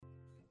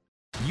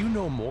You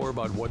know more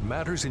about what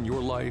matters in your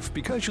life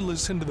because you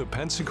listen to the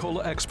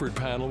Pensacola Expert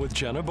Panel with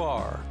Jenna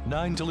Barr.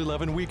 9 till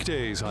 11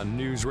 weekdays on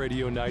News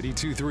Radio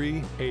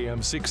 92.3, AM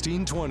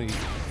 1620.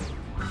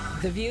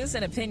 The views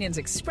and opinions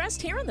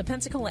expressed here on the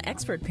Pensacola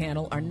Expert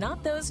Panel are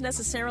not those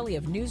necessarily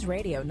of News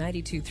Radio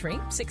 92.3,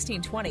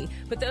 1620,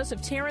 but those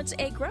of Terrence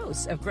A.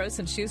 Gross of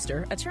Gross &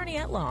 Schuster, attorney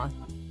at law.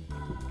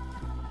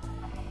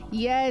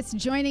 Yes,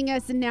 joining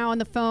us now on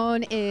the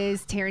phone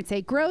is Terrence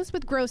A. Gross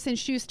with Gross &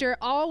 Schuster.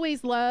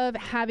 Always love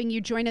having you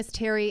join us,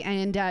 Terry,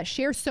 and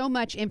share so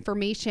much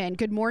information.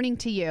 Good morning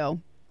to you.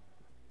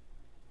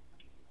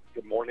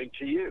 Good morning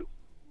to you.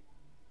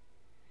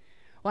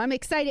 Well, I'm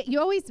excited. You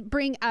always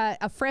bring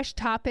a fresh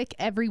topic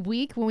every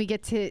week when we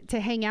get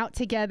to hang out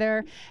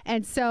together.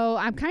 And so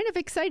I'm kind of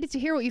excited to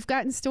hear what you've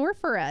got in store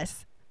for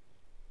us.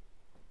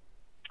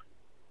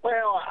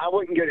 Well, I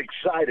wouldn't get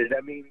excited. I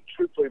mean,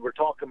 truthfully, we're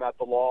talking about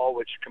the law,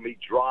 which can be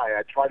dry.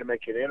 I try to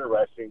make it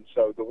interesting.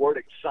 So the word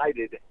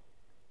excited,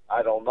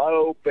 I don't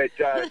know. But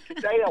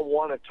today I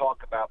want to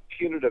talk about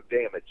punitive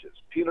damages.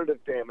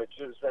 Punitive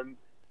damages, and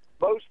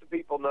most of the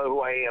people know who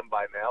I am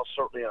by now,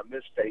 certainly on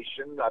this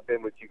station. I've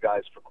been with you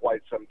guys for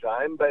quite some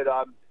time. But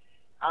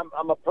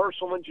I'm a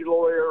personal injury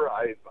lawyer.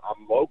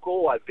 I'm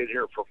local. I've been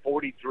here for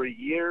 43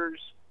 years.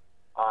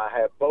 I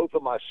have both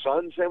of my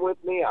sons in with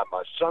me. I have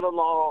my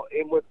son-in-law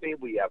in with me.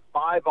 We have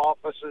 5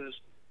 offices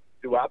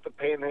throughout the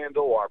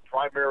Panhandle. Our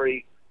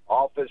primary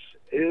office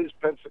is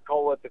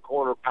Pensacola at the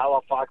corner of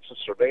Palafox and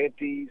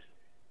Cervantes.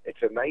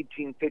 It's a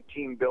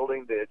 1915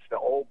 building. It's the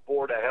old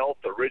Board of Health,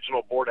 the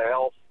original Board of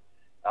Health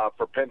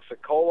for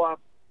Pensacola.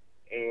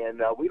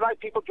 And we like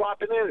people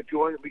dropping in. If you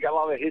want, we got a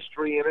lot of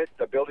history in it.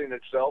 The building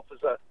itself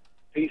is a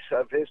piece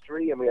of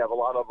history, and we have a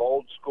lot of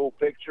old school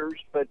pictures.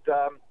 But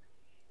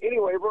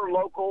anyway, we're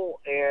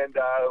local, and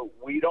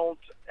we don't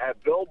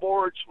have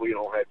billboards. We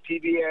don't have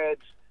TV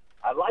ads.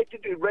 I like to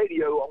do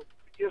radio,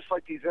 just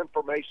like these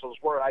informationals,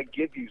 where I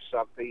give you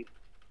something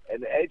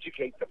and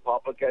educate the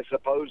public as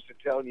opposed to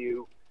telling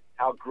you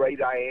how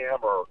great I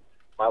am or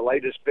my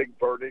latest big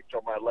verdict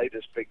or my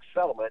latest big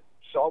settlement.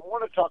 So I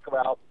want to talk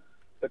about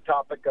the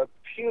topic of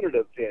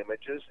punitive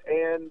damages.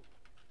 And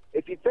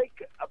if you think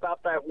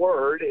about that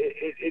word,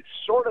 it's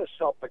sort of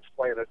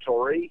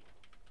self-explanatory,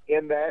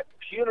 in that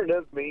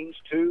punitive means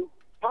to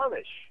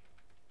punish.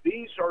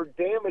 These are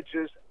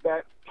damages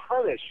that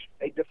punish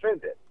a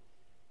defendant,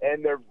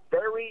 and they're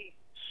very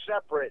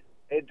separate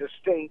and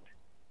distinct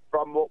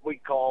from what we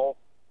call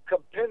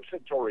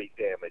compensatory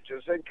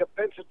damages. And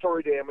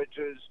compensatory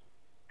damages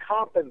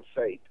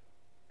compensate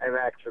an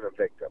accident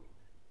victim,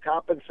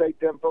 compensate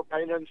them for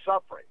pain and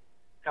suffering,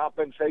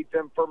 compensate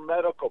them for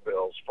medical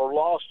bills, for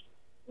lost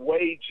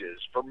wages,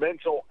 for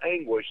mental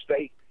anguish.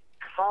 They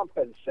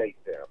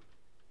compensate them.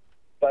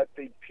 But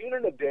the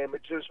punitive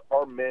damages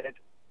are meant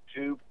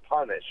to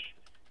punish.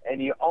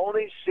 And you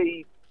only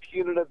see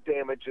punitive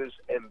damages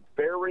in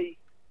very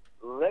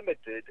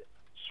limited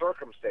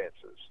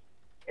circumstances.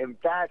 In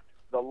fact,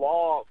 the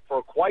law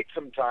for quite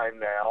some time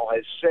now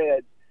has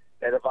said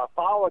that if I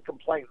file a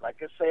complaint,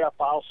 like I say I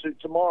file suit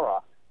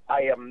tomorrow,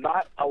 I am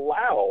not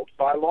allowed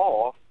by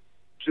law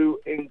to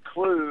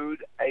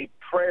include a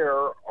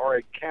prayer or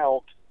a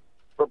count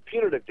for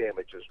punitive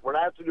damages. What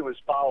I have to do is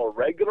file a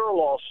regular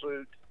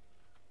lawsuit,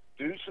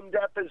 do some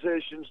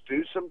depositions,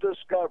 do some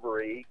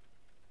discovery,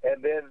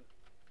 and then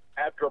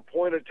after a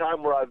point in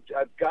time where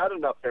I've got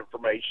enough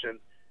information,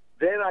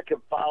 then I can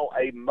file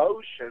a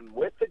motion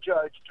with the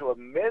judge to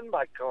amend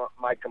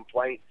my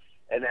complaint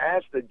and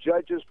ask the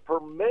judge's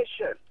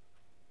permission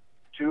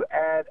to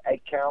add a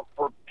count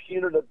for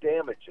punitive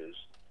damages.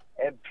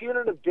 And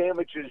punitive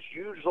damages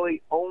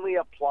usually only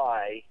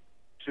apply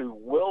to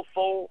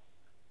willful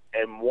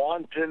and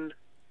wanton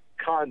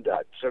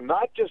conduct. So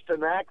not just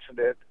an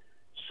accident,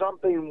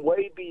 something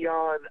way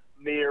beyond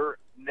mere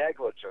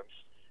negligence.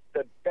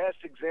 The best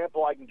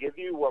example I can give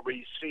you where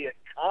we see it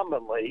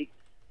commonly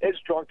is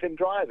drunken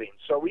driving.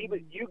 So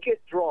even you get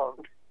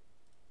drunk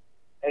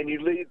and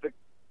you leave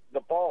the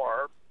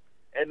bar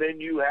and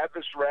then you have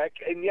this wreck,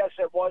 and yes,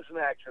 it was an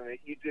accident.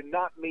 You did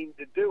not mean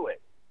to do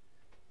it.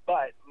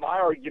 But my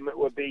argument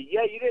would be,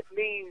 yeah, you didn't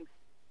mean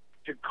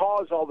to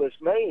cause all this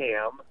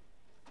mayhem,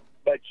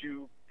 but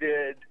you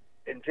did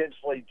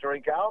intentionally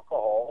drink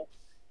alcohol.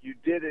 You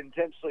did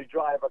intentionally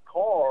drive a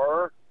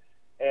car,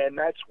 and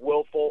that's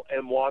willful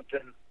and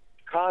wanton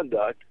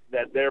conduct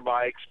that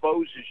thereby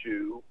exposes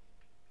you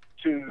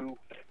to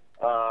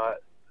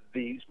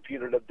these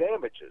punitive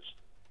damages.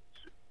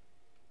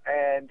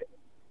 And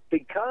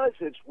because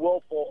it's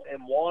willful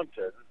and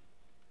wanton,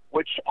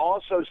 which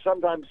also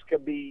sometimes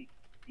can be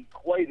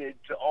equated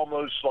to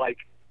almost like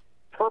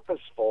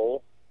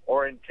purposeful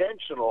or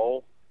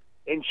intentional,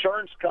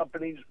 insurance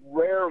companies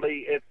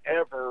rarely, if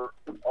ever,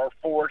 are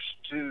forced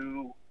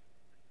to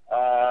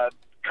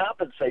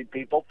compensate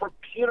people for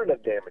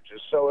punitive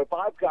damages. So if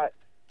I've got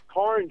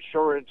car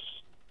insurance,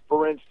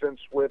 for instance,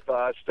 with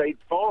State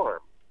Farm,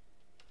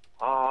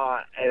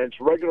 and it's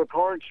regular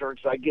car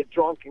insurance, I get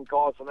drunk and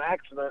cause an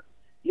accident,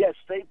 yes,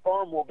 State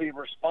Farm will be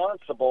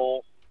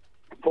responsible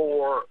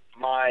for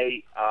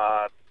my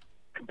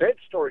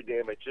compensatory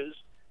damages,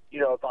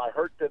 if I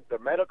hurt the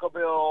medical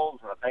bills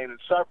and the pain and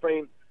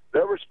suffering,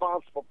 they're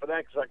responsible for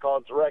that because I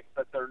caused the wreck,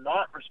 but they're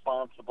not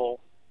responsible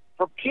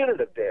for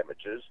punitive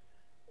damages.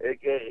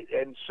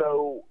 And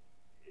so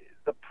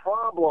the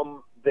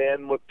problem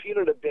then with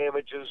punitive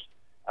damages,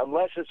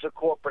 unless it's a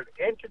corporate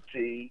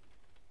entity,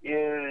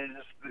 is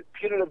that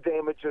punitive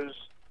damages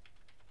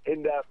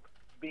end up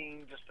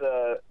being just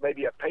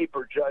maybe a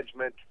paper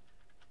judgment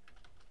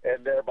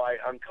and thereby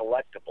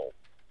uncollectible.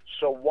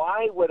 So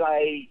why would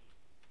I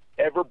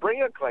ever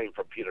bring a claim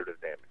for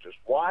punitive damages?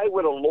 Why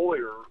would a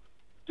lawyer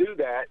do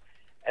that?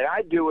 And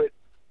I do it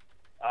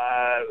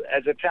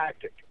as a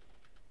tactic.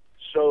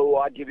 So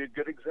I'll give you a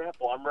good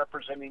example. I'm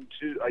representing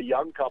a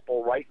young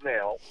couple right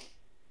now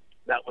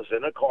that was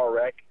in a car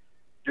wreck.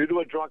 Due to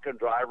a drunken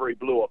driver, he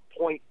blew a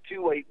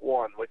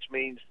 .281, which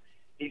means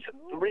he's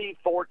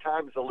 3-4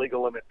 times the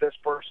legal limit. This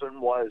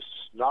person was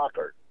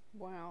knockered.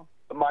 Wow.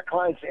 My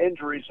client's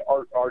injuries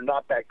are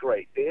not that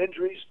great. The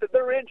injuries,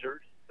 they're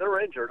injured. They're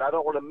injured. I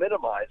don't want to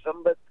minimize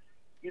them, but,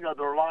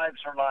 their lives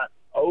are not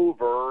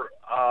over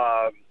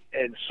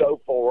and so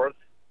forth.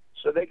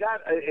 So they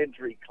got an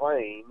injury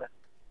claim,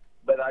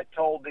 but I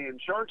told the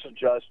insurance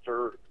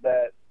adjuster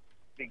that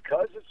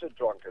because it's a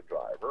drunken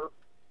driver,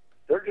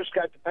 they're just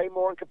got to pay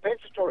more in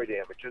compensatory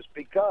damages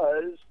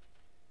because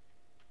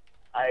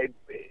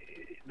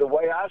the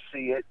way I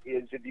see it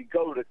is if you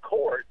go to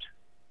court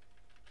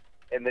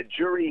and the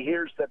jury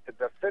hears that the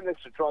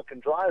defendant's a drunken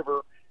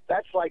driver,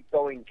 that's like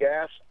throwing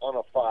gas on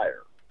a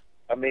fire.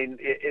 I mean,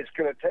 it's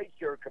going to take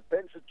your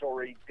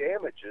compensatory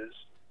damages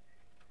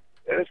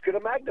and it's going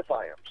to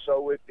magnify them.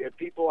 So if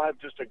people have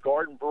just a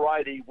garden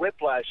variety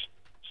whiplash,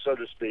 so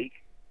to speak,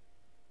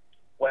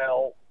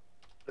 well,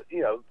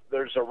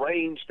 there's a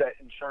range that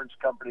insurance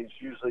companies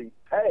usually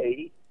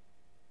pay,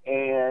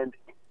 and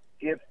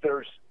if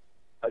there's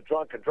a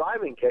drunken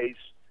driving case,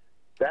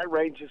 that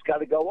range has got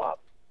to go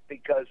up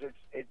because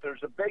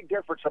there's a big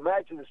difference.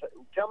 Imagine this.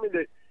 Tell me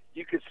that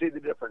you can see the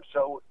difference.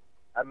 So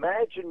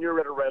imagine you're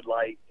at a red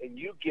light and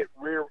you get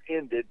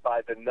rear-ended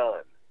by the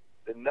nun.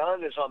 The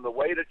nun is on the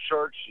way to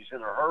church. She's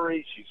in a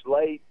hurry. She's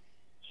late.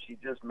 She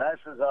just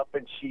messes up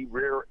and she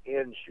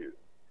rear-ends you.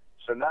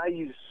 So now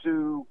you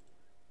sue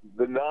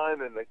the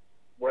nun and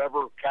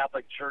whatever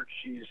Catholic church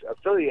she's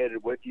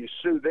affiliated with. You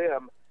sue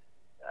them.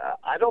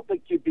 I don't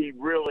think you'd be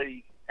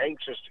really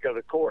anxious to go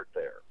to court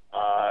there.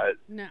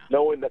 No.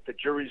 Knowing that the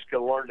jury's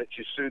going to learn that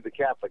you sued the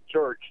Catholic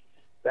Church,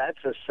 that's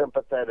a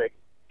sympathetic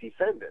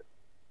defendant.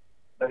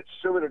 But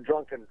suing a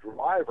drunken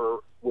driver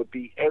would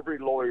be every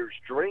lawyer's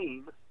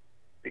dream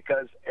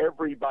because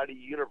everybody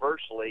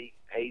universally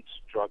hates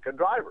drunken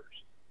drivers.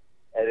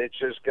 And it's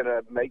just going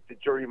to make the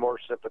jury more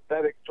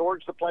sympathetic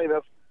towards the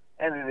plaintiff,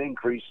 and it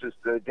increases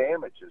the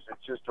damages.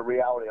 It's just a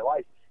reality of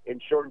life.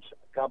 Insurance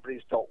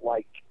companies don't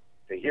like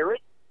to hear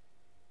it,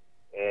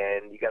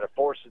 and you got to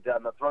force it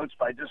down the throats.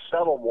 But I just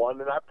settled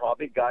one, and I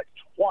probably got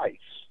twice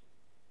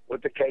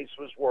what the case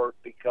was worth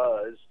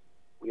because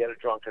we had a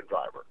drunken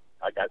driver.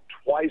 I got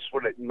twice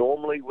what it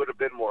normally would have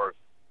been worth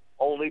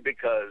only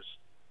because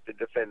the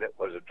defendant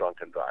was a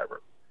drunken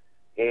driver.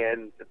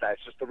 And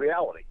that's just the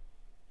reality.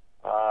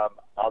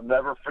 I'll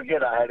never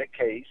forget I had a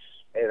case,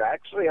 and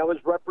actually I was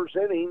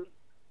representing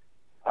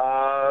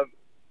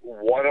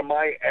one of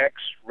my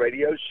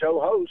ex-radio show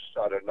hosts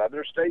on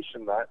another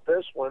station, not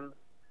this one,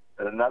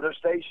 at another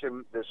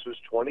station. This was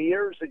 20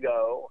 years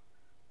ago,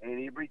 and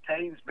he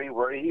retains me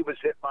where he was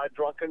hit by a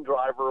drunken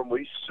driver, and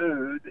we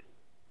sued,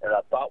 and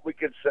I thought we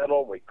could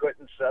settle. We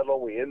couldn't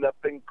settle. We ended up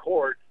in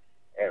court,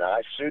 and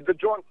I sued the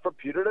drunk for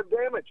punitive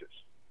damages.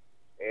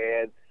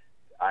 And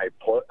I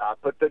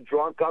put the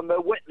drunk on the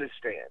witness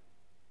stand,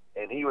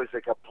 and he was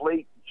a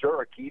complete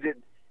jerk.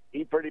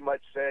 He pretty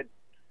much said,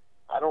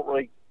 I don't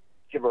really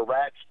give a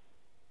rat's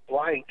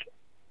blank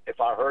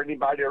if I hurt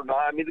anybody or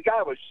not. I mean, the guy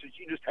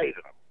you just hated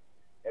him.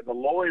 And the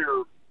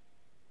lawyer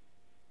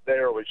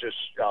there was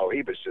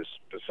he was just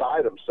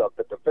beside himself,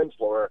 the defense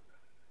lawyer.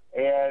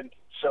 And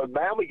so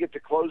now we get to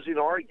closing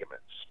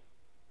arguments.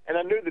 And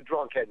I knew the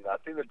drunk had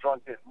nothing. The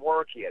drunk didn't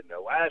work. He had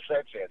no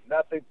assets. He had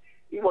nothing.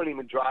 He wasn't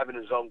even driving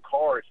his own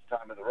car at the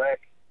time of the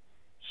wreck.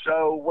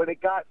 So when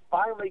it got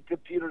finally to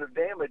punitive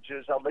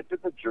damages, I looked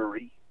at the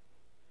jury,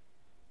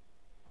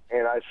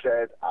 and I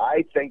said,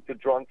 I think the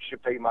drunk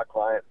should pay my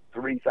client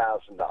 $3,000.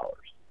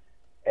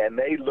 And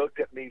they looked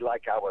at me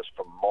like I was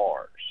from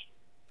Mars.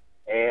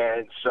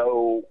 And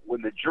so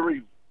when the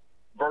jury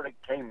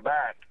verdict came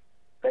back,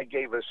 they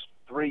gave us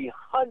 $300,000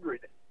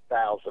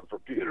 for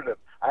punitive.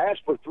 I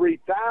asked for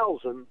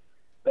 $3,000.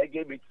 They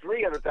gave me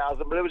 $300,000,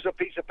 but it was a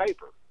piece of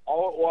paper.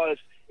 All it was,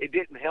 it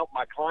didn't help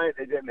my client.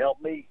 It didn't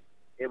help me.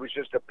 It was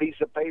just a piece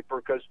of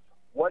paper because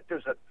what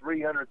does a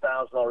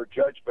 $300,000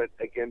 judgment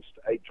against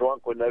a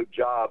drunk with no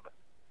job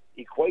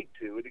equate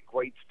to? It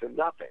equates to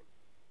nothing.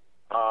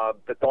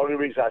 But the only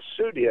reason I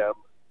sued him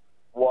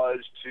was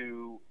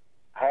to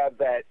have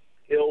that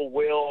ill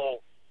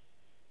will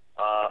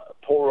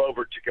pour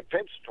over to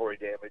compensatory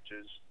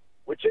damages,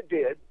 which it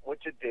did,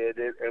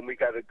 and we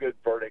got a good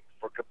verdict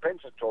for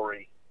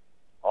compensatory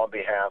on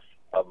behalf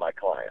of my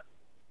client.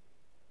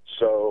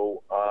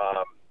 So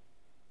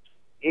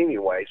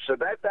anyway, so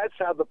that's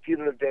how the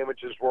punitive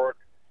damages work.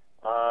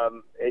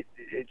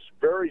 It's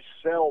very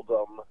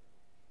seldom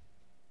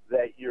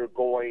that you're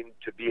going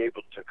to be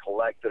able to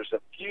collect. There's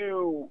a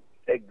few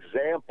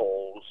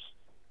examples.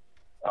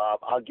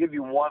 I'll give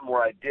you one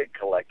where I did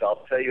collect.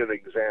 I'll tell you an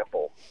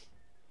example.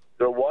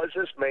 There was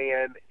this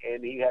man,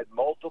 and he had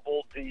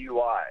multiple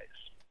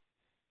DUIs.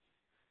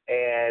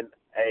 And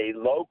a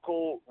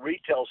local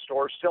retail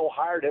store still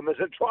hired him as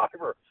a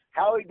driver.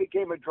 How he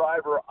became a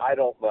driver, I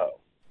don't know.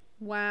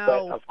 Wow.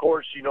 But, of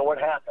course, you know what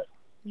happened.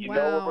 You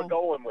know where we're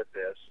going with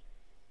this.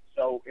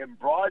 So in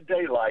broad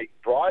daylight,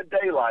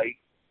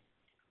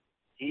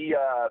 he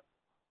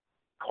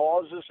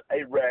causes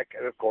a wreck,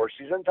 and, of course,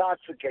 he's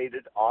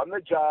intoxicated on the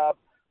job,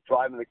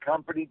 driving the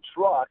company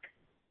truck,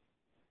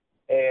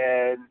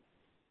 and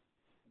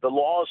the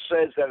law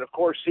says that, of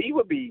course, he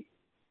would be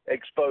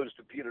exposed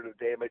to punitive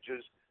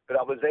damages, but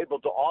I was able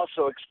to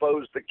also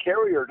expose the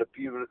carrier to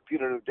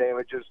punitive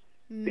damages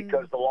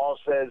because the law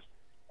says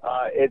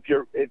if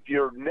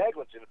you're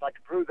negligent, if I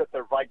can prove that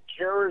they're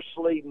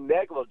vicariously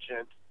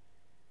negligent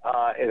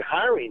in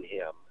hiring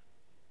him,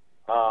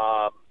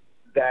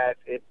 that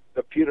if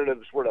the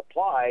punitives would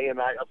apply. And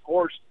of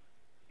course,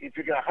 if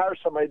you're going to hire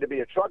somebody to be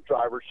a truck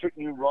driver,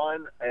 shouldn't you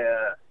run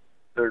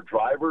their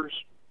driver's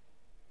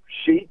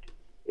sheet?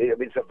 I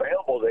mean, it's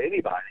available to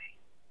anybody,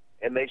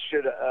 and they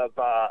should have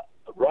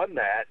run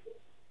that,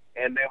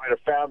 and they would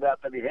have found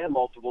out that he had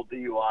multiple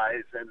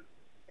DUIs,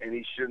 and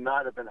he should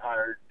not have been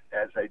hired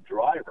as a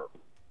driver.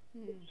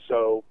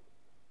 So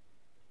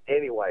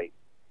anyway,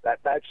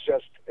 that's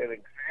just an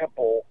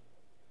example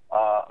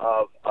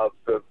of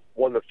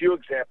one of the few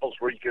examples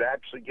where you could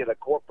actually get a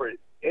corporate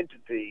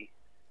entity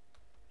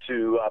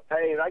to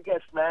pay. And I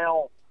guess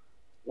now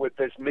with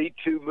this Me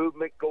Too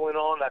movement going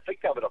on, I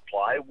think that would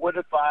apply. What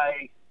if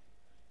I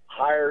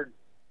hired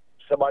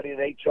somebody in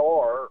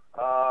HR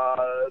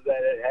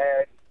that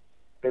had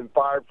been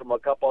fired from a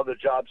couple other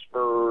jobs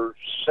for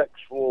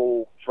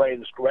sexual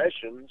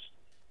transgressions,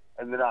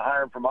 and then I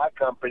hire him for my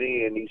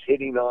company, and he's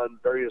hitting on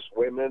various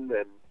women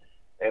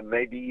and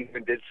maybe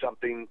even did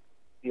something,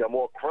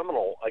 more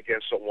criminal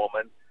against a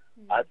woman?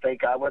 I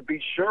think I would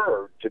be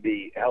sure to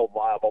be held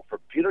liable for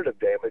punitive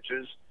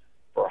damages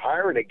for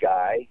hiring a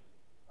guy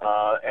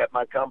at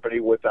my company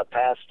with a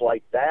past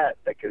like that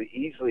could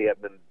easily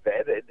have been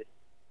vetted,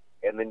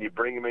 and then you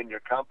bring him in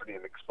your company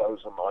and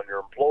expose him on your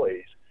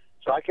employees.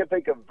 So I can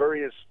think of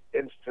various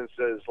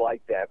instances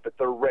like that, but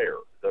they're rare.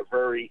 They're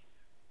very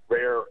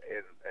rare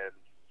and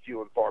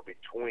few and far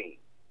between.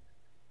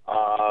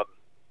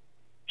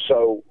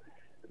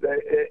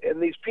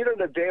 And these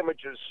punitive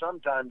damages,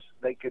 sometimes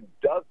they could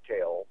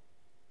dovetail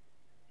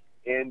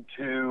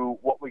into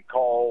what we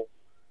call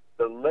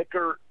the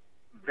liquor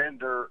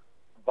vendor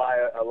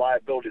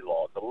liability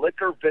law. The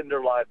liquor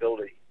vendor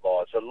liability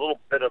law is a little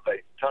bit of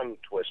a tongue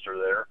twister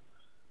there,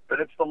 but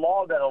it's the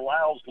law that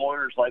allows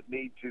lawyers like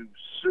me to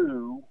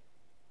sue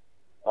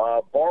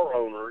bar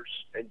owners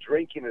and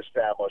drinking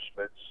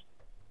establishments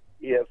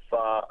if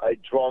a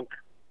drunk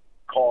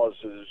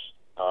causes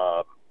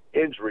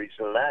injuries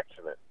in an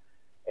accident.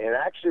 And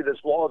actually,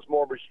 this law is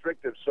more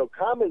restrictive. So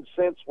common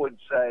sense would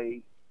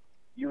say,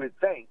 you would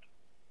think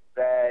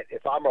that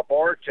if I'm a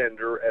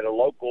bartender at a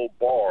local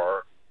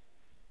bar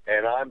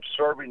and I'm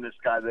serving this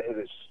guy that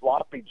is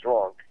sloppy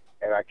drunk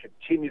and I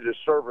continue to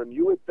serve him,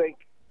 you would think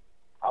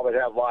I would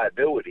have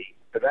liability.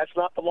 But that's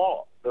not the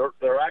law.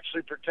 They're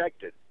actually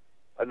protected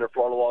under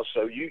Florida law.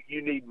 So you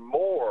need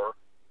more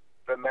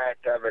than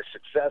that to have a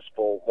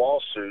successful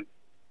lawsuit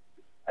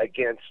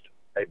against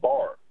a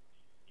bar.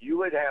 You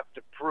would have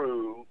to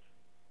prove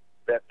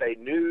that they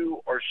knew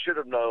or should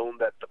have known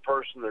that the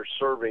person they're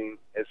serving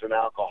is an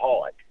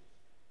alcoholic.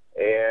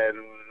 And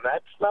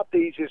that's not the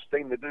easiest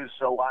thing to do.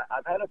 So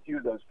I've had a few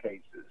of those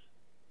cases.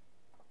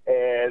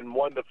 And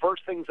one of the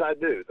first things I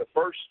do, the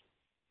first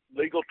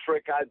legal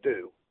trick I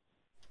do,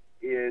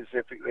 is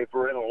if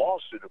we're in a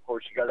lawsuit, of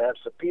course, you got to have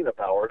subpoena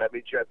power. That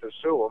means you have to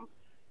sue them.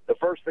 The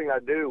first thing I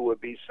do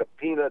would be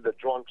subpoena the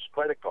drunk's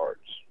credit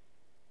cards.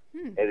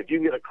 And if you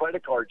can get a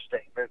credit card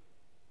statement,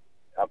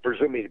 I'm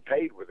presuming he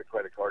paid with a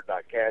credit card,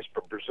 not cash,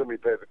 but presuming he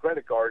paid with a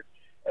credit card,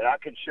 and I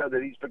can show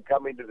that he's been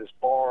coming to this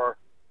bar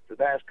for the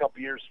past couple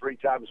of years 3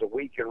 times a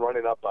week and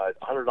running up a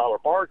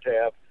 $100 bar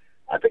tab,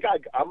 I think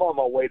I'm on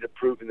my way to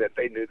proving that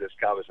they knew this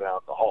guy was an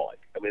alcoholic.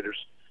 I mean,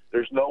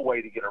 there's no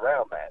way to get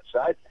around that. So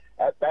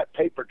that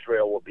paper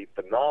trail will be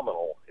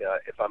phenomenal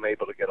if I'm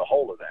able to get a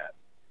hold of that.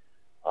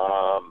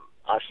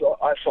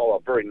 I saw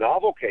a very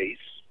novel case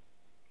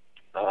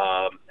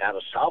out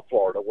of South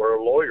Florida where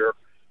a lawyer,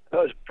 that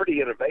was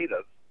pretty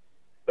innovative,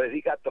 but he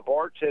got the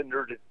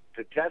bartender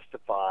to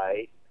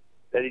testify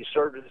that he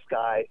served this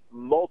guy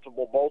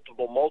multiple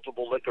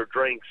liquor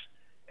drinks,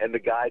 and the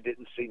guy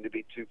didn't seem to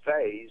be too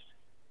fazed,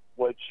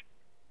 which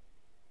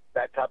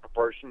that type of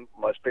person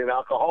must be an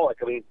alcoholic.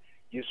 I mean,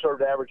 you serve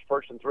the average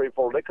person 3 or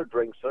 4 liquor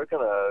drinks, they're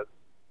going to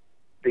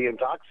be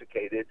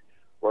intoxicated,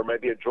 where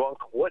maybe a drunk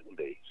wouldn't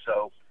be.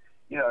 So,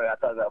 I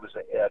thought that was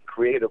a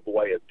creative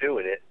way of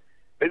doing it.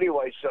 But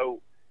anyway,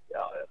 so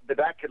but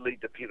that could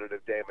lead to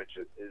punitive damage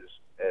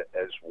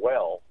as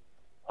well.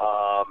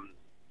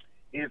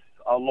 If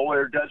a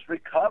lawyer does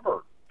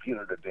recover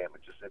punitive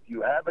damages, if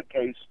you have a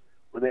case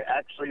where they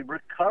actually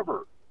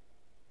recover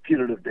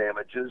punitive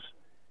damages,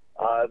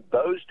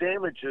 those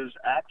damages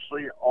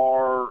actually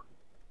are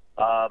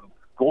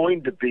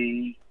going to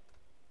be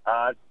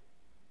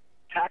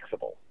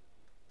taxable.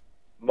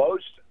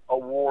 Most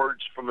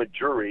awards from a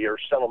jury or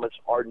settlements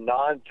are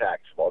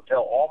non-taxable. I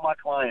tell all my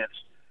clients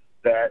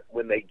that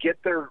when they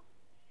get their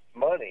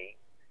money,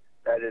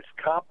 that is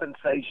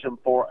compensation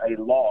for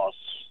a loss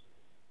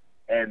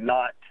and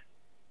not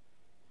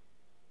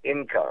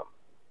income.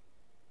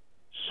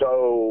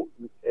 So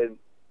in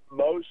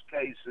most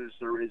cases,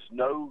 there is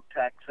no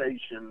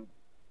taxation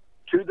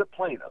to the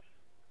plaintiff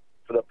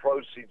for the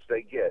proceeds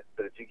they get.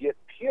 But if you get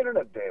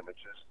punitive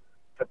damages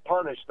to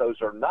punish,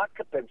 those are not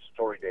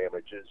compensatory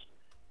damages,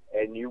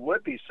 and you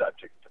would be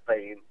subject to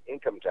paying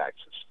income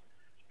taxes.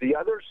 The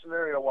other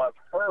scenario I've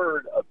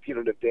heard of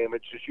punitive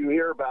damage is you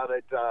hear about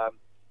it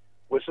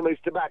with some of these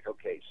tobacco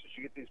cases.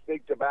 You get these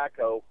big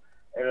tobacco,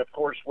 and of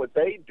course what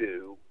they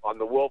do on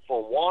the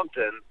willful and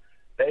wanton,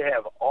 they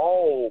have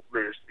all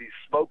these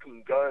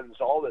smoking guns,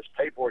 all this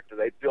paperwork that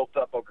they've built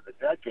up over the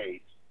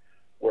decades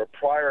where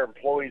prior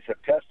employees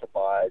have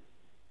testified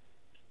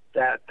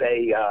that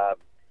they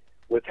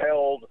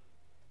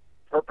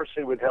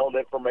purposely withheld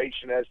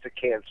information as to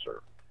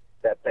cancer,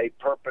 that they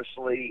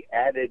purposely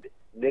added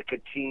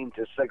nicotine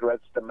to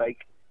cigarettes to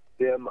make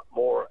them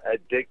more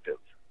addictive,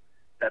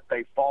 that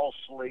they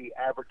falsely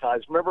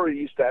advertised. Remember, we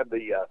used to have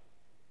the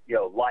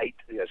light,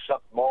 some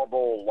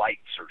Marlboro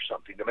lights or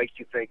something to make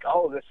you think,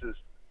 oh, this is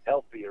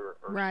healthier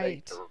or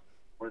right, safer,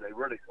 where they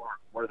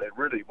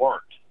really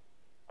weren't.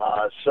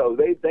 So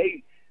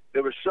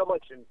there was so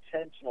much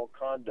intentional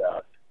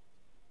conduct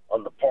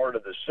on the part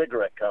of the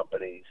cigarette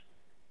companies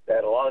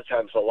that a lot of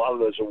times a lot of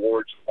those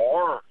awards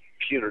are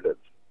punitive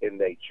in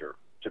nature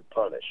to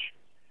punish.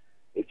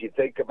 If you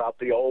think about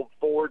the old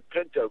Ford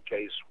Pinto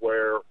case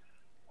where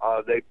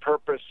they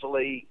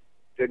purposely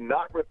did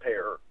not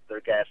repair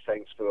their gas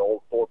tanks for the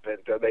old Ford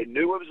Pinto. They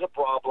knew it was a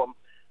problem.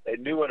 They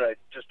knew in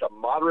just a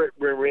moderate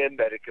rear end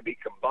that it could be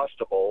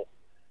combustible,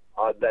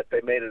 that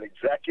they made an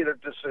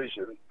executive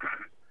decision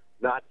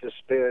not to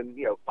spend,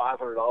 $500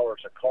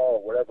 a car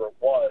or whatever it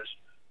was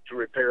to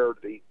repair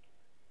the,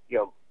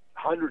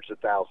 hundreds of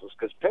thousands,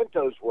 because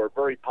Pintos were a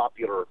very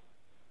popular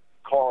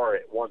car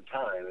at one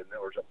time, and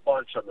there was a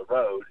bunch on the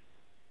road,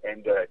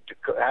 and to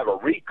have a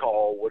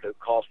recall would have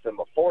cost them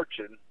a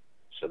fortune.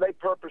 So they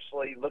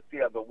purposely looked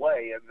the other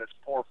way, and this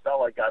poor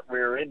fella got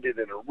rear-ended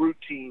in a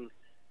routine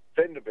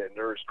fender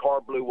bender. His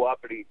car blew up,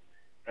 and he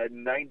had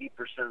 90%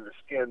 of the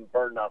skin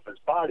burned off his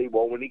body.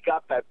 Well, when he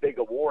got that big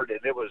award,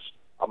 and it was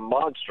a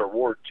monster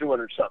award,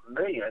 200-something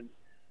million,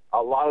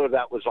 a lot of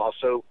that was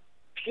also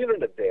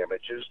punitive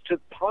damages to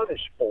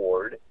punish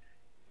Ford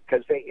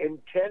because they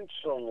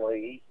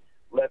intentionally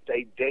left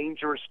a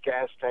dangerous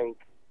gas tank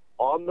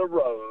on the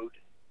road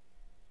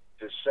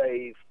to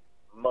save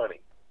money.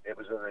 It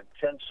was an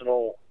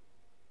intentional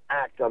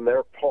act on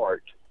their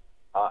part,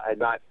 and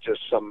not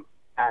just some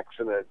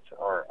accident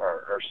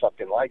or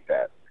something like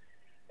that.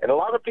 And a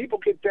lot of people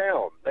get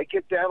down. They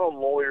get down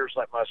on lawyers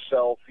like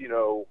myself,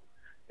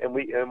 and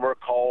we're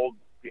called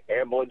the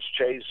ambulance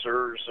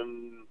chasers,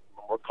 and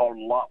we're called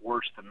a lot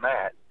worse than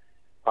that.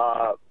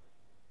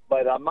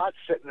 But I'm not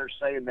sitting there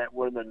saying that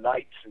we're the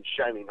knights in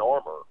shining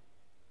armor.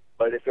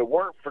 But if it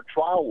weren't for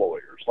trial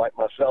lawyers like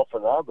myself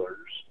and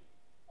others,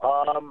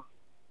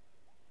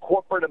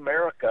 corporate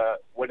America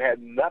would have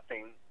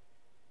nothing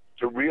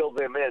to reel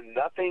them in,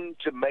 nothing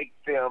to make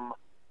them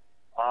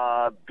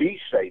be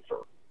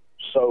safer.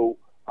 So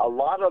a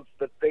lot of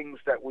the things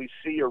that we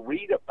see or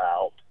read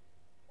about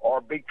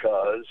are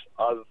because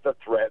of the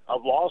threat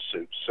of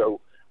lawsuits.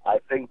 So I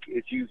think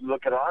if you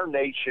look at our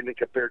nation and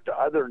compared to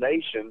other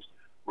nations,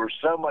 we're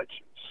so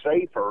much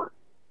safer,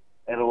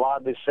 and a lot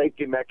of the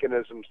safety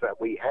mechanisms that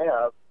we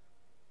have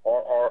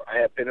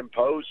have been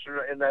imposed,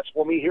 and that's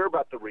when we hear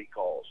about the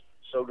recalls.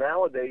 So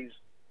nowadays,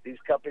 these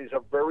companies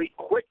are very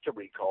quick to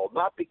recall,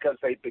 not because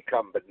they've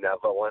become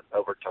benevolent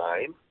over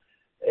time.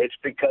 It's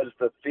because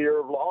the fear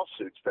of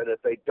lawsuits, that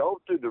if they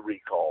don't do the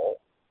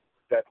recall,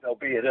 that they'll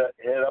be hit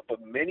up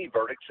with many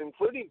verdicts,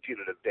 including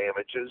punitive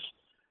damages,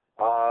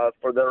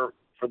 for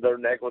their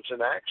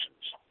negligent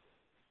actions.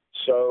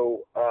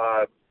 So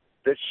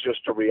that's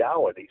just a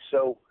reality.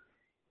 So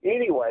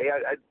anyway,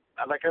 I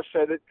like I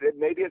said,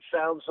 maybe it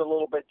sounds a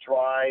little bit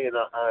dry, and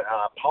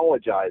I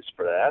apologize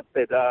for that.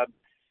 But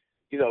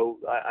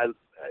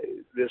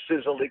this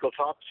is a legal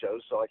talk show,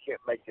 so I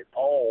can't make it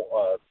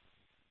all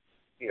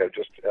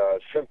just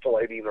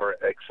scintillating or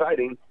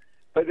exciting.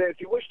 But if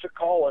you wish to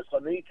call us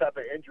on any type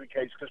of injury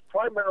case, because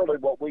primarily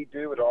what we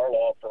do at our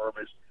law firm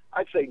is,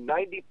 I'd say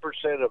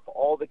 90% of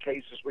all the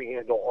cases we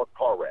handle are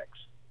car wrecks.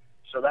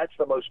 So that's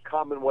the most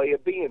common way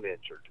of being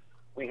injured.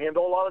 We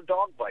handle a lot of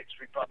dog bites.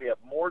 We probably have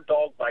more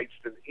dog bites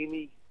than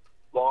any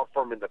law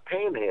firm in the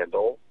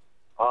Panhandle.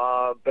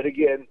 But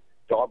again,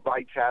 dog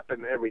bites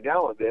happen every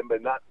now and then,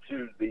 but not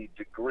to the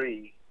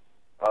degree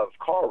of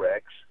car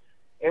wrecks.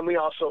 And we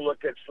also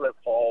look at slip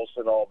falls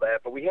and all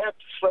that. But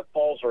slip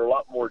falls are a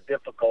lot more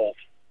difficult.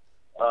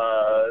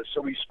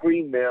 So we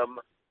screen them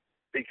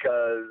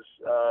because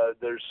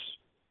there's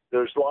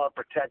a lot of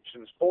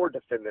protections for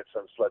defendants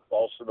on slip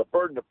falls. So the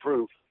burden of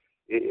proof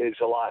is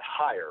a lot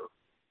higher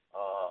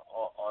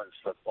on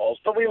slip falls.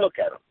 But we look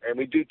at them, and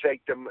we do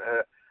take them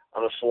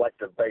on a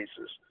selective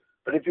basis.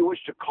 But if you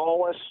wish to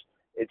call us,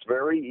 it's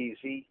very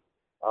easy.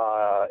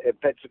 In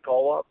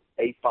Pensacola,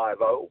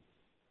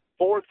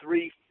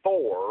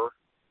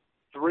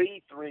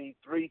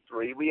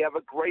 850-434-3333. We have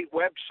a great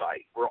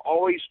website. We're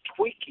always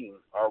tweaking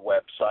our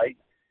website.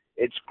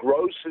 It's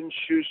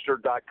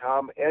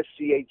grossandschuster.com,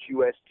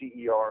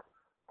 SCHUSTER,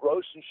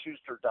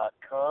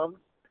 grossandschuster.com.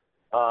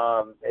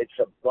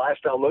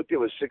 Last I looked, it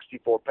was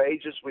 64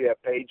 pages. We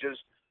have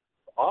pages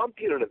on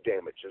punitive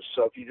damages.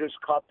 So if you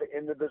just caught the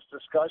end of this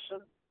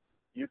discussion,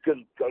 you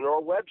can go to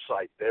our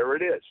website. There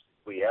it is.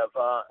 We have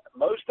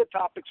most of the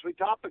topics we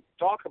talk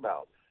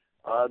about.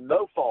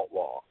 No-fault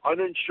law,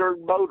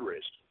 uninsured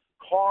motorist,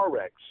 car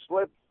wrecks,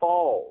 slip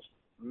falls,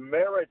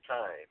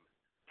 maritime,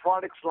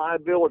 products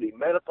liability,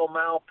 medical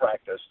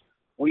malpractice.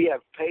 We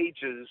have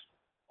pages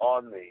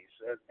on these.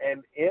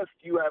 And if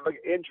you have an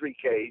injury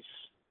case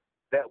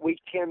that we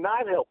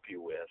cannot help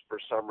you with for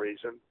some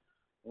reason,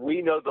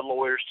 we know the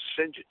lawyers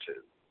to send you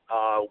to.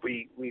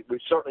 We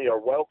certainly are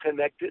well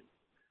connected,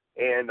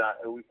 and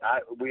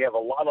we have a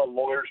lot of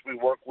lawyers we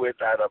work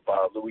with out of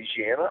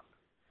Louisiana,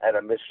 out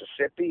of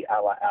Mississippi,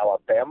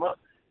 Alabama,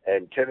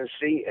 and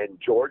Tennessee, and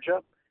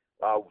Georgia.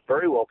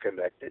 Very well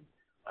connected.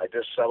 I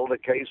just settled a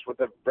case with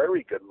a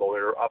very good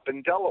lawyer up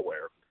in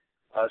Delaware.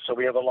 So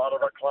we have a lot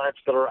of our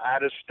clients that are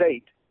out of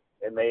state,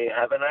 and they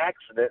have an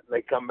accident, and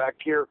they come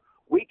back here.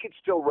 We can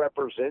still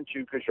represent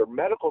you because your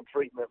medical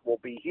treatment will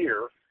be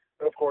here,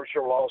 but of course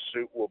your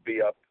lawsuit will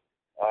be up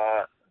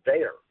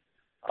there.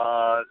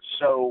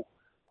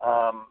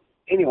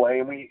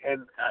 Anyway,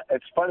 and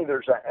it's funny.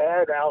 There's an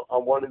ad out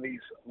on one of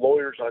these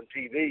lawyers on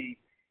TV,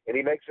 and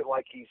he makes it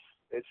like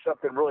it's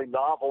something really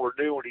novel or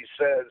new when he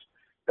says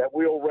that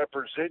we'll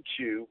represent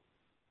you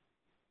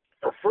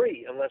for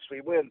free unless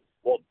we win.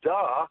 Well,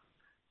 duh.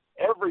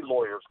 Every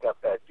lawyer's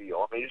got that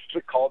deal. I mean,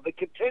 it's called the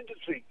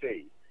contingency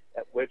fee.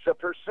 It's a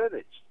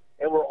percentage,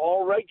 and we're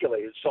all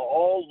regulated. So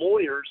all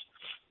lawyers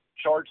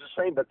charge the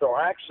same, but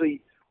they're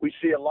actually, we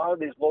see a lot of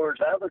these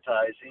lawyers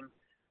advertising,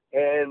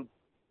 and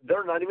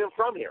they're not even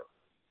from here.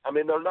 I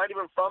mean, they're not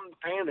even from the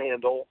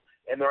Panhandle,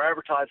 and they're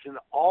advertising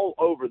all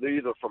over. They're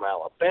either from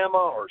Alabama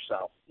or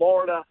South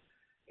Florida,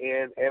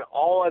 and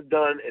all I've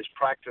done is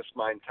practice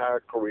my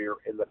entire career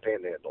in the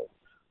Panhandle.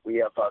 We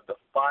have the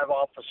 5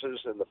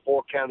 offices in the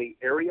 4-county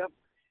area,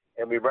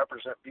 and we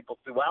represent people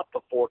throughout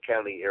the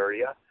 4-county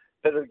area.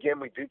 But again,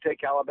 we do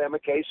take Alabama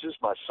cases.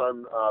 My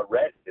son,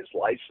 Rhett, is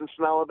licensed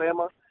in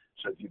Alabama.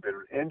 So if you've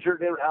been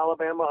injured in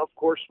Alabama, of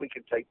course, we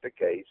can take the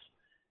case.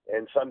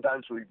 And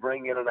sometimes we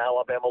bring in an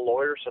Alabama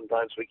lawyer.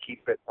 Sometimes we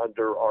keep it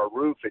under our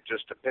roof. It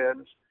just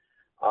depends.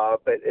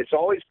 But it's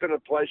always been a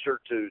pleasure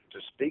to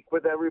speak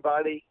with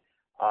everybody.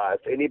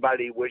 If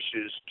anybody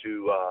wishes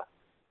to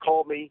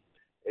call me,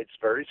 it's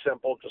very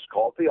simple. Just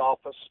call the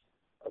office.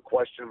 A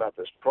question about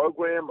this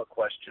program, a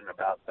question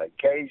about the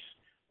case,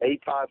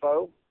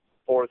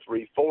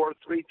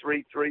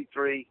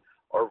 850-434-3333,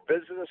 or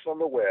visit us on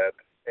the web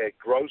at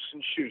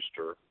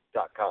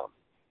grossandschuster.com.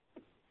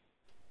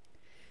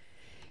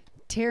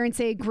 Terrence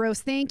A.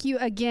 Gross, thank you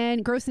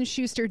again.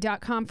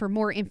 grossandschuster.com for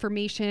more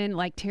information.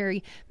 Like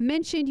Terry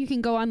mentioned, you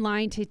can go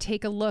online to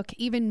take a look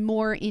even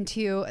more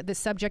into the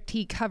subject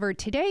he covered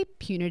today,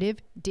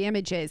 punitive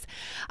damages.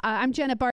 I'm Jenna Barr.